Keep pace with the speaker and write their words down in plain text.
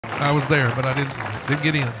I was there, but I didn't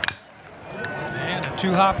get in. And a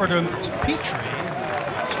two-hopper to Petrie.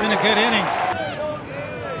 It's been a good inning.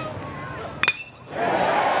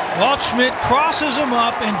 Waldschmidt crosses him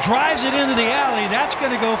up and drives it into the alley. That's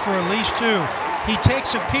going to go for at least 2. He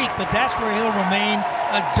takes a peek, but that's where he'll remain.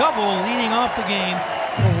 A double leading off the game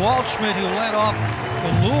for Waldschmidt, who led off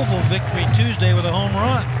the Louisville victory Tuesday with a home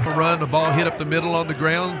run. The ball hit up the middle on the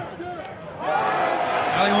ground.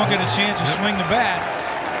 Well, he won't get a chance to swing the bat.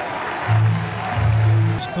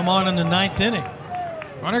 He's come on in the 9th inning.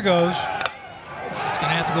 Runner goes. He's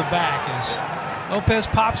going to have to go back as Lopez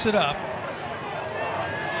pops it up.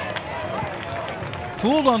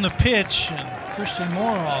 Fooled on the pitch, and Christian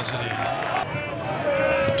Moore hauls it in.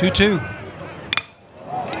 2-2.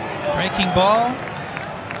 Breaking ball.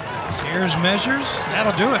 Tears measures.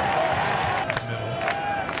 That'll do it.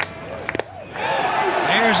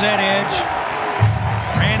 There's that edge.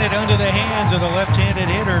 Ran it under the hands of the left-handed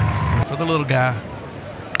hitter. For the little guy.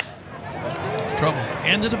 It's trouble.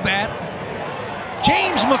 End of the bat.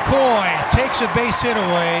 James McCoy takes a base hit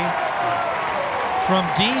away from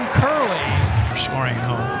Dean Curley. For scoring at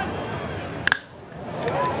home.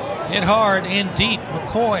 Hit hard and deep.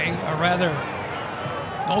 McCoy, or rather,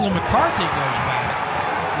 Nolan McCarthy goes back.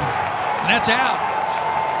 And that's out.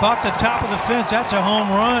 Caught the top of the fence. That's a home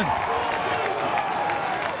run.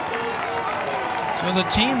 So the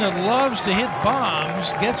team that loves to hit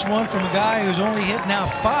bombs gets one from a guy who's only hit now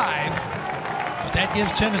 5. But that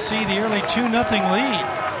gives Tennessee the early 2-0 lead.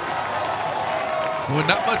 Well,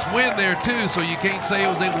 not much wind there, too, so you can't say it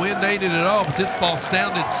was wind-aided at all, but this ball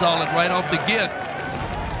sounded solid right off the get.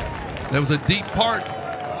 There was a deep part,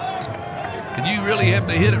 and you really have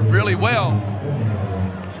to hit it really well.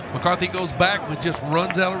 McCarthy goes back, but just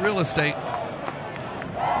runs out of real estate.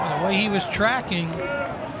 Well, the way he was tracking,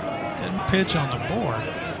 didn't pitch on the board.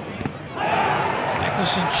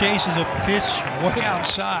 Nicholson chases a pitch way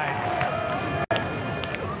outside.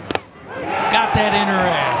 Got that inner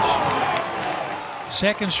edge.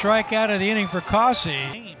 Second strikeout of the inning for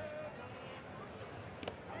Cossey.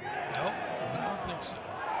 Nope, I don't think so.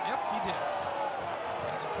 Yep, he did.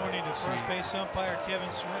 That's according to first base umpire Kevin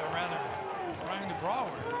Smith, or rather Brian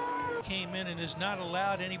DeBrouwer. Came in and has not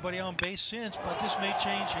allowed anybody on base since, but this may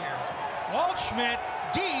change here. Waldschmidt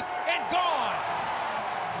deep and gone.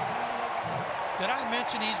 Did I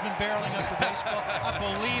mention he's been barreling up the baseball? I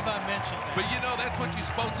believe I mentioned that. But you know, that's what you're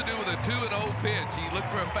supposed to do with a 2-0 pitch. You look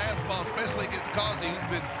for a fastball, especially against Causey, who's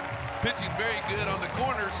been pitching very good on the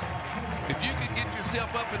corners. If you can get yourself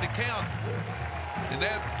up in the count, and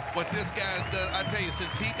that's what this guy's done. I tell you,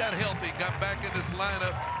 since he got healthy, got back in this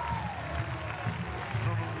lineup,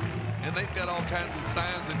 and they've got all kinds of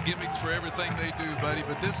signs and gimmicks for everything they do, buddy.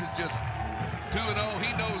 But this is just 2-0.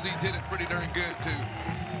 He knows he's hit it pretty darn good, too.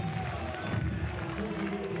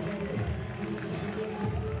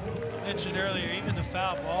 Mentioned earlier, even the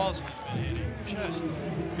foul balls he's been hitting, just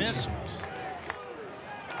missiles.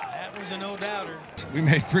 That was a no-doubter. We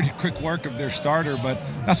made pretty quick work of their starter, but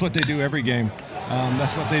that's what they do every game.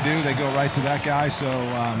 That's what they do. They go right to that guy. So,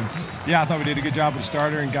 yeah, I thought we did a good job with the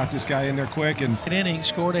starter and got this guy in there quick. And inning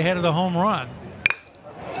scored ahead of the home run.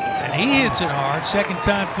 And he hits it hard. Second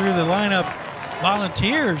time through the lineup.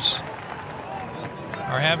 Volunteers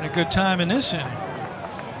are having a good time in this inning.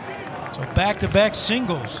 So back-to-back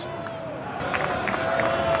singles.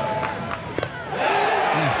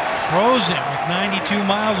 Froze him with 92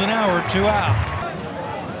 miles an hour, 2 out.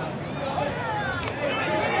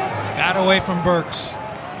 Got away from Burks.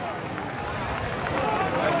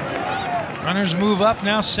 Runners move up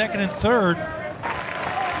now, second and third.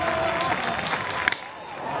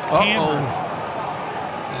 Hammer.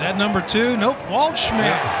 Is that number 2? Nope.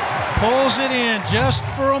 Waldschmidt pulls it in just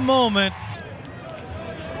for a moment.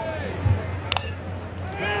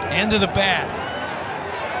 End of the bat.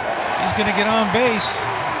 He's going to get on base.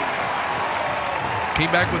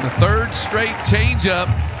 Came back with a 3rd straight changeup.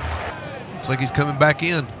 Looks like he's coming back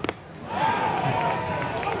in.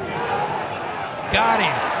 Got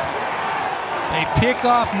him. They pick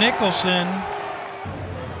off Nicholson.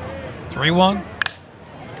 3-1.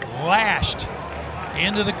 Lashed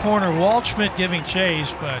into the corner. Waldschmidt giving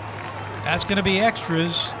chase, but that's going to be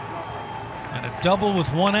extras. And a double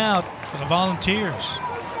with 1 out for the Volunteers.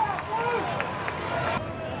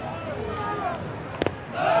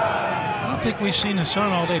 I don't think we've seen the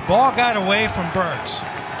sun all day. Ball got away from Burks.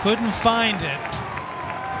 Couldn't find it.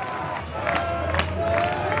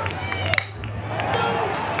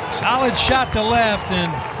 Solid shot to left,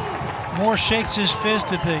 and Moore shakes his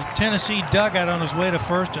fist at the Tennessee dugout on his way to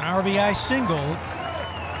first. An RBI single.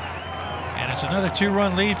 And it's another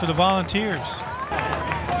 2-run lead for the Volunteers.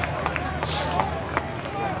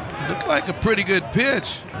 Looked like a pretty good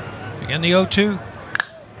pitch. Again, the 0-2.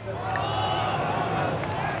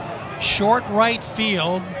 Short right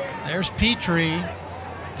field. There's Petrie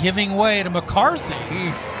giving way to McCarthy.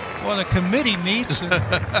 Well, the committee meets, and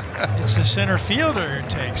it's the center fielder who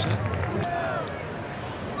takes it.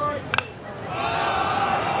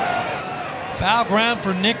 Foul ground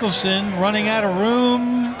for Nicholson, running out of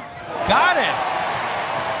room. Got it.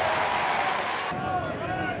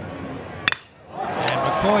 And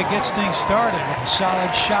McCoy gets things started with a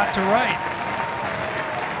solid shot to right.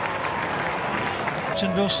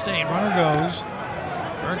 Jacksonville State, runner goes.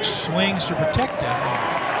 Burke swings to protect him.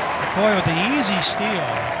 McCoy with the easy steal.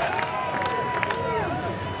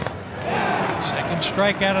 Second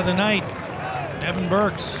strikeout of the night. Devin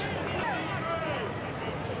Burks.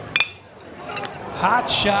 Hot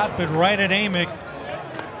shot, but right at Amick.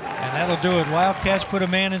 And that'll do it. Wildcats put a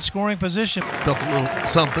man in scoring position. Felt a little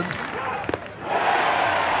something.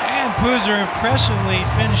 And Poozer impressively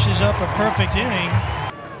finishes up a perfect inning.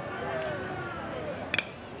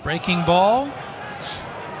 Breaking ball.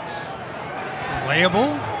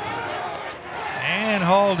 Layable. And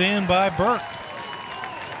hauled in by Burke.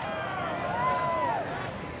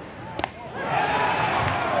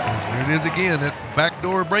 There it is again, that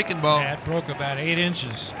backdoor breaking ball. That broke about 8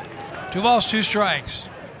 inches. 2 balls, 2 strikes.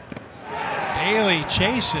 Daly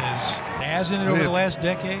chases. Hasn't it over the last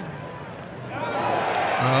decade?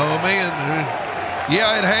 Oh, man.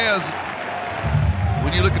 Yeah, it has.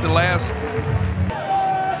 When you look at the last.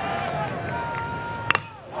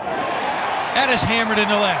 That is hammered in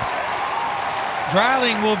the left.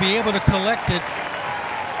 Dreiling will be able to collect it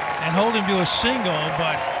and hold him to a single,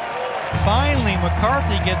 but finally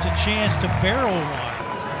McCarthy gets a chance to barrel one.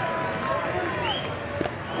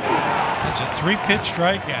 That's a 3-pitch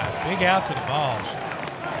strikeout. Big out for the balls.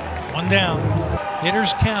 1 down.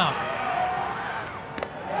 Hitters count.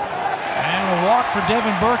 And a walk for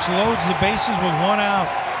Devin Burks loads the bases with 1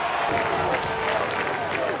 out.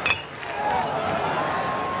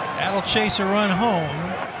 That'll chase a run home.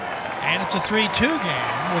 And it's a 3-2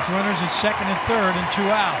 game with runners at second and third and 2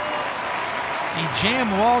 out. He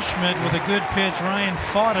jammed Walschmidt with a good pitch. Ryan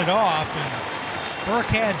fought it off, and Burke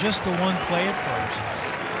had just the one play at first.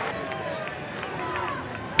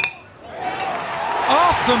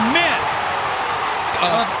 Off the mitt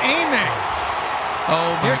of Amick.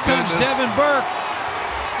 Oh, my Here comes goodness. Devin Burke,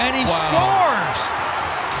 and he scores.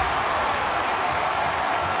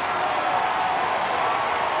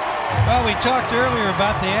 Well, we talked earlier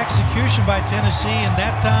about the execution by Tennessee, and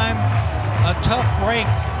that time a tough break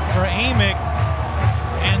for Amick,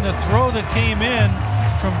 and the throw that came in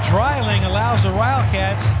from Dreiling allows the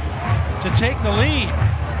Wildcats to take the lead.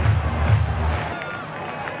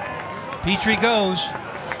 Petrie goes.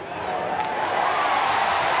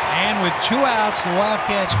 And with 2 outs, the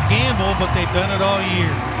Wildcats gamble, but they've done it all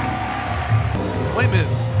year. Wait a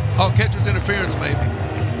minute. Oh, catcher's interference, maybe.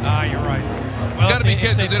 Ah, you're right. Well, it's got to be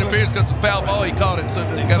catcher's interference because it's a foul ball. He caught it, so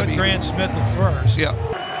it's got to be. Grant Smith at first. Yeah.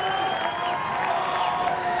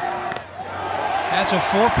 That's a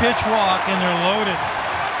 4-pitch walk, and they're loaded.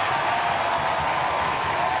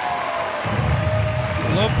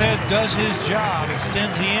 Lopez does his job,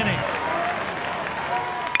 extends the inning.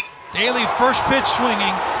 Daly, first pitch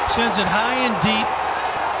swinging, sends it high and deep.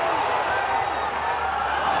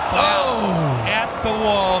 Oh! At the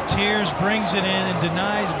wall, Tears brings it in and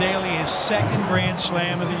denies Daly his 2nd grand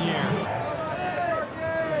slam of the year.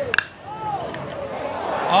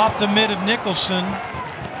 Off the mid of Nicholson.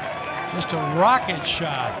 Just a rocket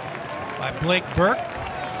shot by Blake Burke.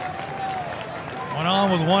 1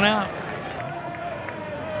 on with 1 out.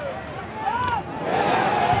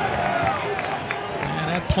 And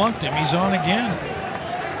that plunked him. He's on again.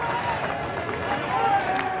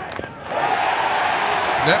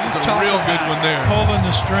 That was a real good one there. Pulling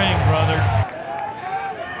the string, brother.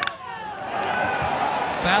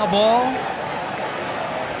 Foul ball.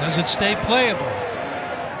 Does it stay playable?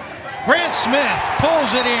 Grant Smith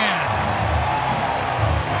pulls it in.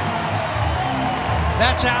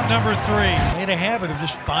 That's out number 3. Made a habit of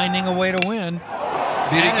just finding a way to win.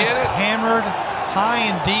 Did he get it? Hammered high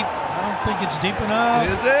and deep. I don't think it's deep enough.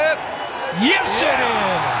 Is it? Yes, it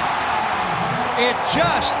is. It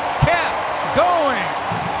just kept going.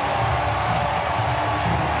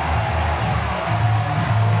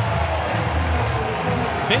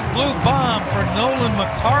 Big blue bomb for Nolan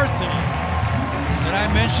McCarthy. Did I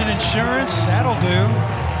mention insurance? That'll do.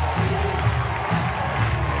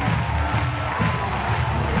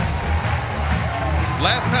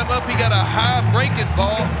 Last time up, he got a high breaking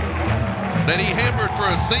ball that he hammered for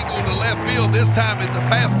a single to left field. This time it's a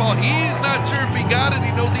fastball. He's not sure if he got it. He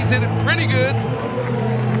knows he's hit it pretty good.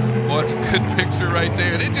 it's a good picture right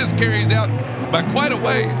there. And it just carries out by quite a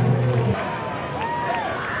ways.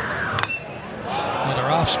 Another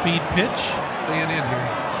off-speed pitch. Staying in here.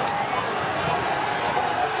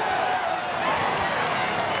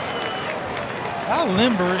 How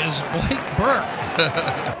limber is Blake Burke?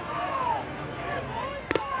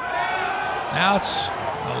 Now it's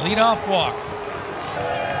a leadoff walk.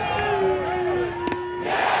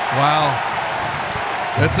 Wow.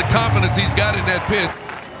 That's the confidence he's got in that pitch.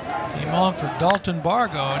 Came on for Dalton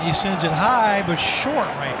Bargo, and he sends it high but short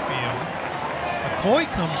right field. McCoy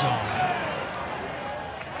comes on.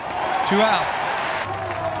 2 out.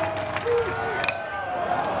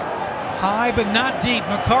 High but not deep.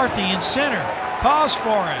 McCarthy in center. Pause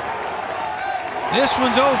for it. This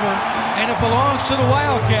one's over, and it belongs to the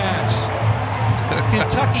Wildcats.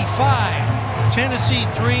 Kentucky 5, Tennessee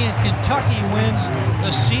 3, and Kentucky wins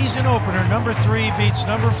the season opener. Number 3 beats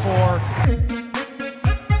number 4.